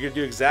 And you're going to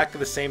do exactly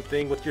the same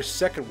thing with your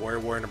second warrior.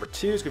 Warrior number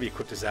 2 is going to be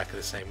equipped exactly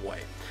the same way.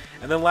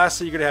 And then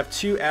lastly, you're going to have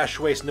 2 Ash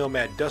Waste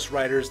Nomad Dust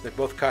Riders. They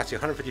both cost you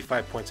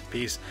 155 points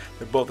apiece.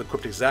 They're both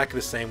equipped exactly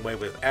the same way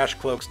with Ash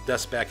Cloaks,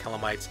 Dustback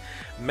Hellamites,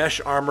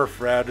 Mesh Armor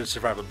for added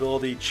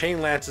survivability,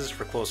 Chain Lances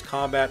for close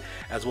combat,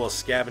 as well as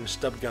Scavenge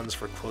Stub Guns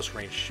for close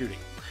range shooting.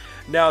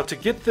 Now, to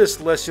get this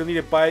list, you'll need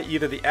to buy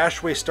either the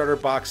Ash Waste Starter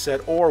box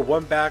set or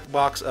 1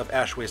 box of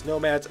Ash Waste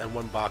Nomads and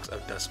 1 box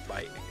of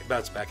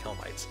Dustback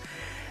Hellamites.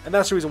 And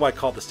that's the reason why I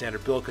call it the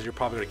standard build, because you're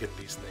probably going to get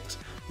these things.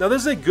 Now,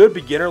 this is a good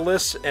beginner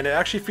list, and it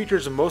actually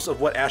features most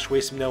of what Ash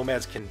Waste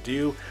Nomads can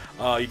do.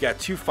 You got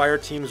 2 fire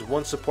teams,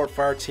 1 support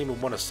fire team,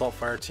 and 1 assault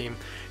fire team.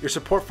 Your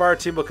support fire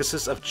team will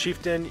consist of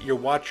Chieftain, your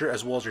Watcher,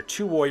 as well as your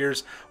 2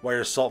 warriors, while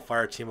your assault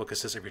fire team will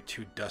consist of your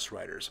 2 Dust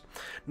Riders.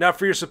 Now,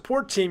 for your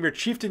support team, your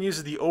Chieftain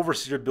uses the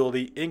Overseer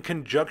ability in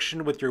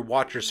conjunction with your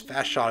Watcher's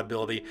Fast Shot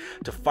ability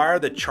to fire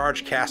the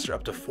Charge Caster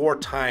up to 4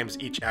 times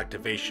each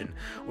activation,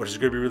 which is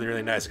going to be really,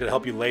 really nice. It's going to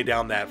help you lay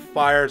down that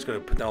fire. It's going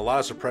to put down a lot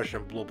of suppression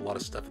and blow up a lot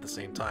of stuff at the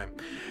same time.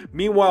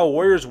 Meanwhile,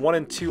 Warriors 1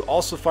 and 2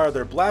 also fire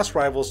their Blast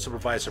Rifles to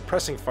provide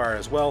suppressing fire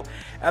as well.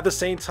 At the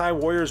same time,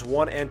 Warriors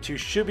 1 and 2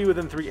 should be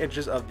within 3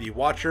 inches of the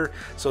Watcher,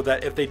 so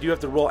that if they do have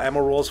to roll ammo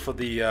rolls for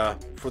the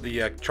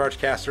Charge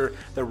Caster,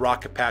 the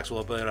Rocket Packs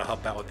will be able to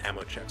help out with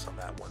ammo checks on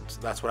that one.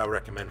 So that's what I would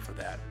recommend for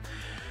that.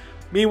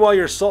 Meanwhile,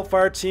 your Assault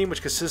Fire team,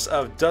 which consists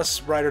of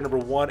Dust Rider number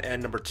 1 and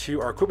number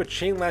 2, are equipped with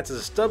Chain Lances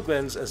and Stub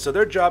Guns, and so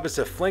their job is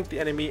to flank the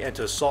enemy and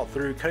to assault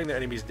through, cutting their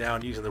enemies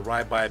down using the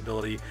Ride-By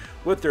ability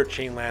with their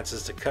Chain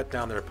Lances to cut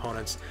down their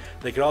opponents.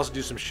 They can also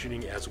do some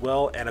shooting as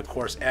well, and of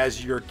course,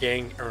 as your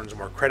gang earns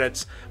more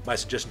credits, my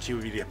suggestion to you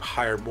would be to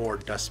hire more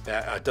Dust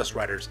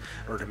Riders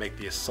in order to make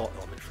the assault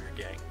element for your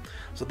gang.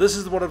 So this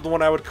is the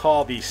one I would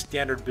call the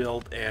standard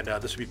build, and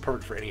this would be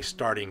perfect for any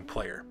starting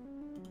player.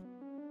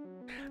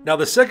 Now,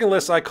 the second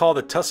list I call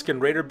the Tusken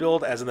Raider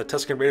build, as in the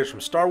Tusken Raiders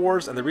from Star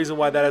Wars, and the reason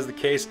why that is the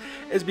case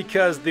is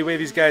because the way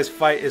these guys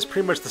fight is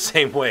pretty much the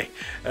same way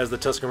as the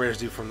Tusken Raiders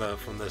do from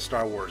the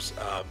Star Wars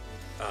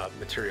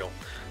material.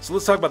 So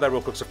let's talk about that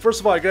real quick. So first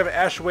of all, you're going to have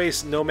an Ash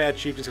Waste Nomad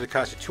Chieftain. It's going to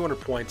cost you 200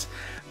 points.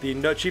 The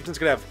Chieftain's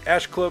going to have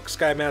Ash Cloak,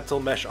 Sky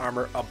Mantle, Mesh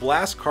Armor, a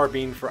Blast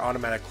Carbine for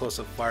automatic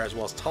close-up fire, as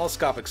well as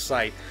Telescopic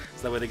Sight,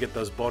 so that way they get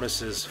those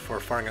bonuses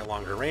for firing at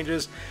longer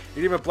ranges.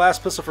 You're going to have a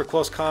Blast Pistol for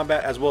close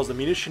combat, as well as the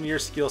Munitioneer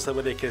skill, so that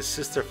way they can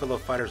assist their fellow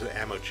fighters with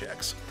ammo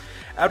checks.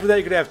 After that,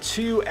 you're going to have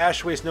 2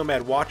 Ash Waste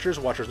Nomad Watchers,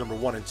 Watchers number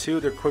 1 and 2.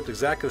 They're equipped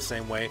exactly the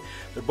same way.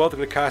 They're both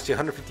going to cost you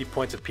 150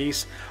 points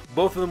apiece.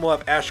 Both of them will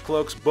have Ash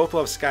Cloaks, both will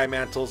have Sky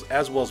Mantles,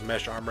 as well as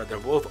Mesh Armor. They'll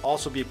both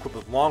also be equipped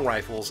with Long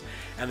Rifles,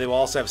 and they will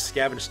also have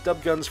Scavenge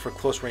Stub Guns for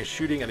close range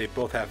shooting, and they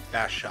both have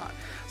Fast Shot.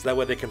 So that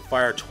way they can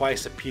fire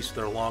twice apiece with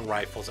their Long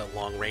Rifles at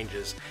long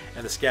ranges,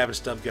 and the Scavenge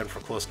Stub Gun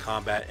for close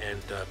combat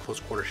and close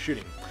quarter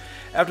shooting.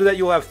 After that,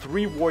 you'll have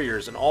 3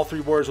 warriors, and all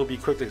 3 warriors will be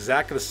equipped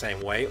exactly the same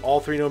way.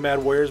 All 3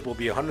 Nomad warriors will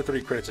be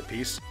 130 credits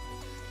apiece.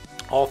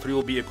 All 3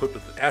 will be equipped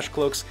with Ash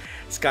Cloaks,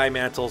 Sky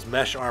Mantles,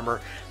 Mesh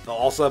Armor. They'll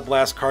also have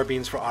Blast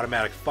Carbines for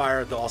automatic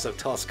fire. They'll also have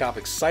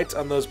Telescopic Sights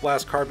on those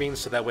Blast Carbines,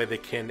 so that way they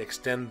can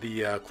extend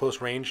the close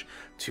range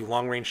to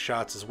long range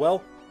shots as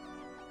well.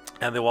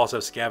 And they will also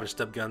have scavenge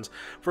stub guns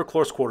for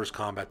close quarters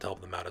combat to help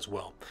them out as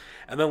well.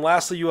 And then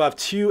lastly, you have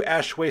 2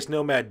 Ash Waste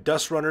Nomad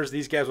Dust Runners.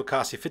 These guys will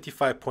cost you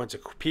 55 points a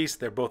piece.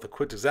 They're both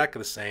equipped exactly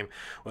the same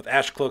with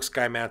Ash Cloak,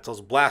 Sky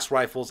Mantles, Blast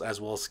Rifles, as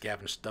well as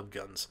scavenge stub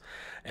guns.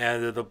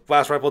 And the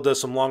Blast Rifle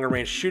does some longer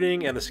range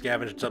shooting, and the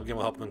scavenge stub gun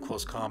will help them in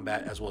close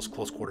combat as well as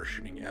close quarter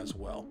shooting as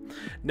well.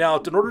 Now,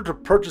 in order to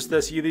purchase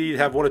this, you either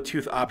have one of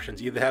 2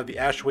 options. You either have the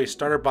Ash Waste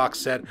Starter Box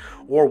set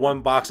or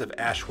 1 box of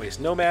Ash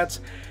Waste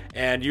Nomads.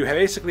 And you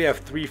basically have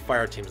 3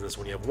 fire teams in this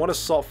one. You have 1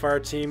 assault fire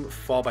team,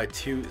 followed by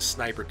 2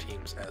 sniper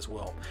teams as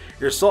well.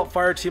 Your assault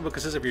fire team will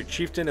consist of your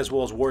Chieftain as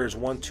well as Warriors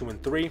 1, 2,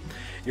 and 3.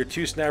 Your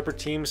 2 sniper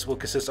teams will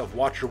consist of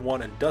Watcher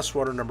 1 and Dust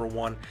Runner number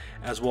 1,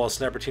 as well as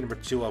Sniper Team number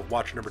 2 of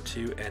Watcher number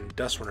 2 and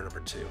Dust Runner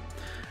number 2.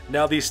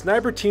 Now, these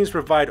sniper teams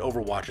provide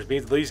overwatch, which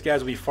means these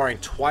guys will be firing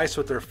twice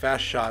with their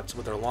fast shots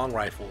with their long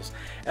rifles,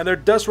 and their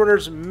Dust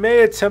Runners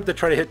may attempt to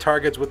try to hit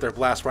targets with their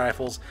blast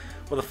rifles.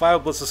 With a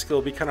 5 Blitz skill,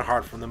 it'll be kind of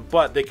hard for them,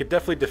 but they could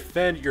definitely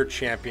defend your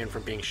champion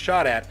from being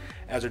shot at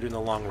as they're doing the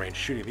long range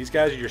shooting. These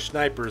guys are your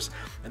snipers,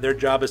 and their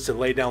job is to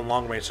lay down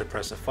long range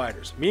suppressive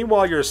fighters.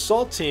 Meanwhile, your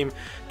assault team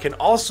can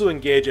also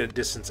engage at a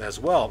distance as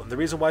well, and the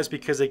reason why is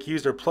because they can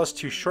use their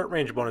 +2 short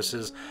range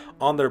bonuses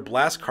on their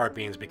blast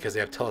carbines because they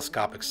have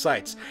telescopic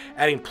sights,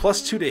 adding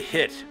 +2 to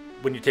hit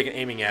when you take an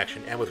aiming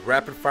action, and with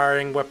rapid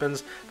firing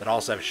weapons that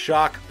also have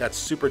shock, that's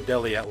super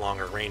deadly at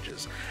longer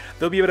ranges.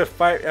 They'll be able to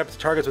fire up to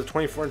targets with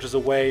 24 inches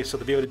away, so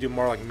they'll be able to do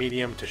more like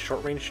medium to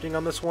short range shooting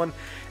on this one.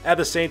 At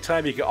the same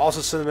time, you can also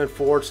send them in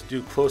forwards to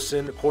do close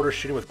in quarter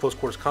shooting with close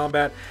quarters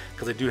combat,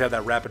 because they do have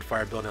that rapid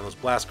fire ability on those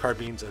blast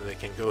carbines, and they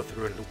can go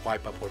through and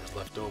wipe up whatever's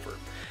left over.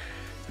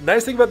 The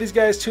nice thing about these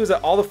guys too is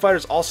that all the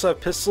fighters also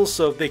have pistols,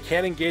 so they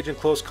can engage in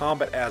close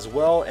combat as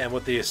well, and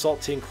with the assault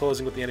team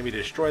closing with the enemy to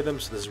destroy them,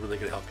 so this is really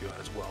going to help you out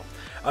as well.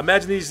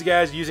 Imagine these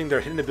guys using their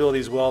hidden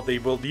abilities well. They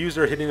will use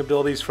their hidden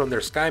abilities from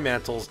their Sky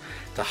Mantles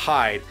to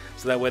hide,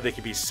 so that way they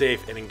can be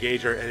safe and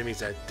engage our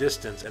enemies at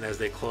distance, and as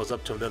they close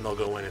up to them, then they'll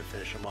go in and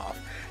finish them off.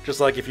 Just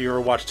like if you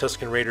ever watch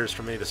Tusken Raiders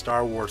from any of the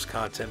Star Wars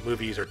content,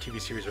 movies, or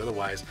TV series or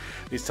otherwise,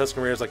 these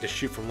Tusken Raiders like to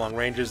shoot from long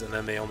ranges, and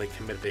then they only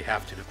commit if they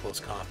have to close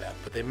combat.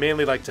 But they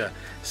mainly like to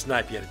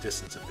snipe you at a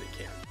distance if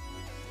they can.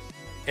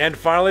 And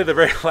finally, the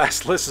very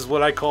last list is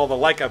what I call the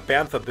Like a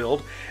Bantha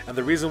build, and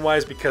the reason why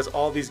is because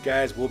all these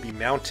guys will be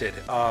mounted.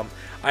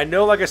 I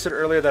know, like I said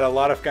earlier, that a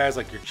lot of guys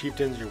like your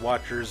Chieftains, your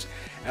Watchers,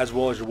 as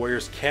well as your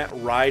Warriors can't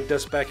ride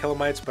Dustback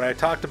Hellamites, but I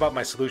talked about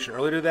my solution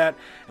earlier to that,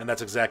 and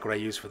that's exactly what I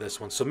use for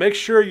this one. So make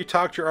sure you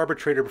talk to your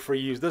arbitrator before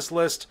you use this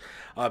list,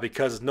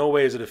 because no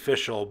way is it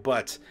official,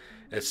 but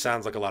it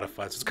sounds like a lot of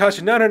fun. So it's cost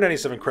you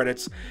 997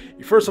 credits.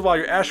 First of all,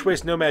 your Ash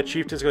Waste Nomad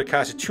Chieftain is going to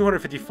cost you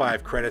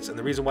 255 credits, and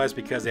the reason why is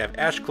because they have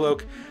Ash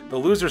Cloak,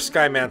 they'll lose their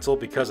Sky Mantle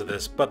because of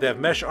this, but they have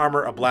Mesh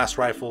Armor, a Blast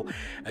Rifle,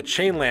 a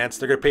Chain Lance.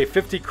 They're going to pay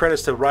 50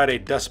 credits to ride a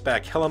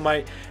Dustback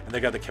Hellamite, and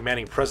they got the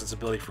Commanding Presence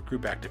ability for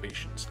group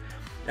activations.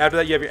 After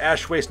that, you have your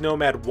Ash Waste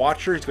Nomad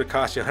Watcher. He's going to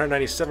cost you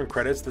 197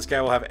 credits. This guy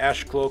will have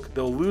Ash Cloak.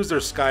 They'll lose their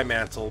Sky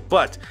Mantle,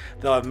 but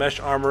they'll have Mesh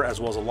Armor as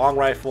well as a long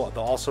rifle.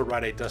 They'll also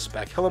ride a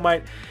Dustback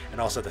Hellamite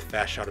and also have the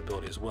Fast Shot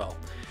ability as well.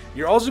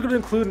 You're also going to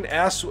include an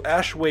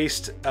Ash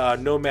Waste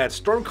Nomad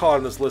Stormcaller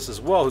on this list as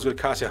well, who's going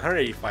to cost you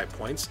 185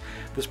 points.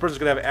 This person's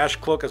going to have Ash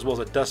Cloak as well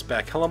as a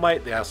Dustback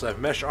Hellamite. They also have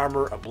Mesh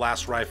Armor, a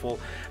Blast Rifle,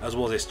 as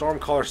well as a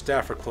Stormcaller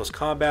Staff for close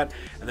combat,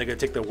 and they're going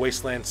to take the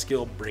Wasteland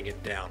skill, bring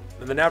it down.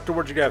 And then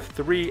afterwards, you're going to have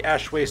 3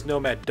 Ash Waste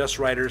Nomad Dust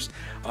Riders.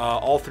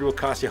 All 3 will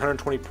cost you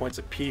 120 points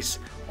apiece.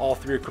 All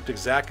 3 are equipped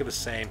exactly the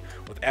same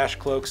with Ash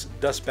Cloaks,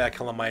 Dustback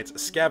Hellamites,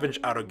 Scavenge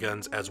Auto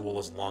Guns, as well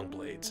as Long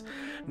Blades.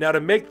 Now, to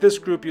make this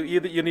group,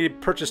 you need to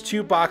purchase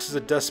 2 boxes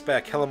of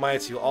Dustback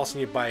Hellamites. You'll also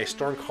need to buy a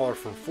Stormcaller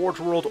from Forge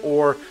World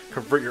or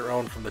convert your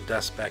own from the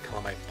Dustback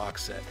Hellamite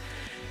box set.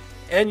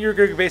 And you're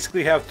going to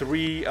basically have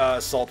 3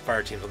 Assault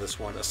Fire teams on this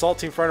one. Assault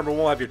Team Fire number 1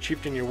 will have your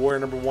Chieftain, your Warrior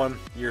number 1.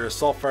 Your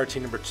Assault Fire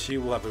Team number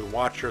 2 will have a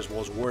Watcher as well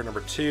as Warrior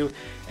number 2.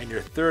 And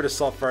your 3rd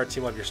Assault Fire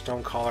Team will have your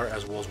Stonecaller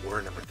as well as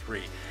Warrior number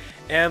 3.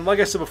 And like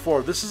I said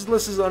before, this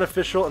list is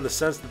unofficial in the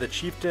sense that the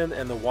Chieftain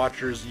and the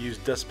Watchers use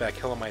Dustback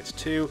Hellamites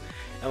too.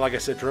 And like I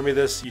said, to remember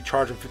this, you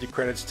charge them 50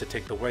 credits to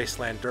take the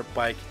Wasteland Dirt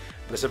Bike.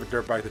 But instead of a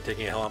Dirt Bike, they're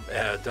taking a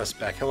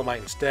Dustback Hellamite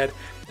instead,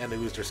 and they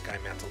lose their Sky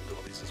Mantle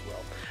abilities as well.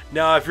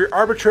 Now, if your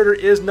arbitrator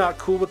is not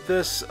cool with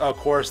this, of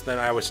course, then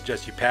I would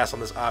suggest you pass on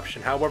this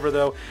option. However,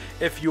 though,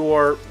 if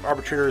your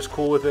arbitrator is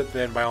cool with it,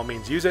 then by all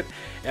means use it.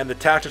 And the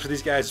tactics for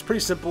these guys is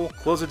pretty simple: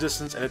 close the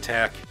distance and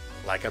attack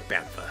like a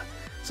Bantha.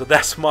 So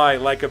that's my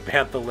Like a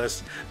Bantha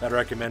list that I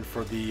recommend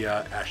for the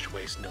Ash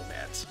Waste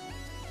Nomads.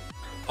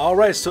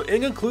 Alright, so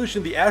in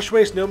conclusion, the Ash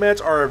Waste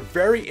Nomads are a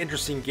very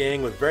interesting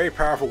gang with very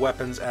powerful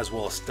weapons as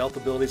well as stealth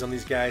abilities on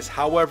these guys.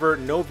 However,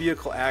 no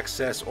vehicle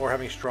access or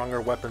having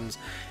stronger weapons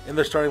in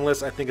their starting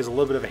list I think is a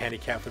little bit of a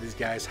handicap for these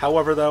guys.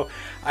 However, though,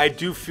 I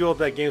do feel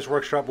that Games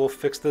Workshop will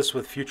fix this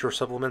with future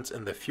supplements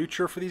in the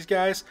future for these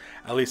guys.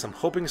 At least I'm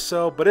hoping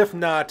so, but if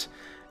not,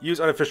 use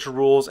unofficial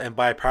rules, and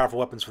buy powerful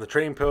weapons from the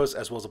trading post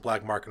as well as the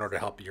black market in order to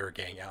help your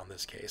gang out in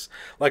this case.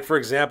 Like, for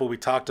example, we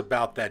talked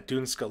about that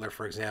Dune Scuttler,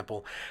 for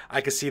example.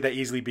 I could see that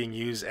easily being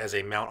used as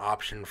a mount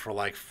option for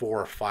like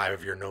 4 or 5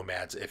 of your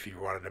nomads if you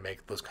wanted to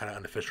make those kind of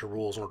unofficial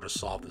rules in order to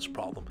solve this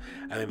problem.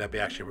 I think that'd be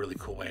actually a really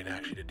cool way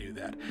to do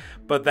that.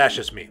 But that's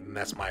just me, and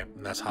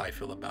that's how I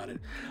feel about it.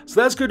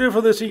 So that's going to do it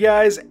for this, you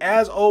guys.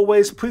 As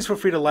always, please feel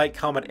free to like,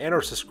 comment, and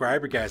or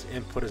subscribe. Your guys'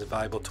 input is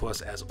valuable to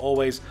us as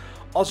always.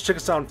 Also check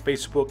us out on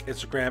Facebook,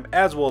 Instagram,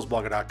 as well as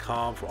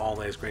blogger.com for all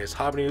the latest greatest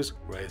hobby news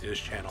related to this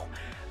channel.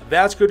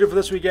 That's going to do it for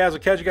this week, guys.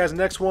 We'll catch you guys in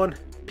the next one.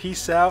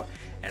 Peace out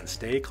and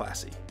stay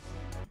classy.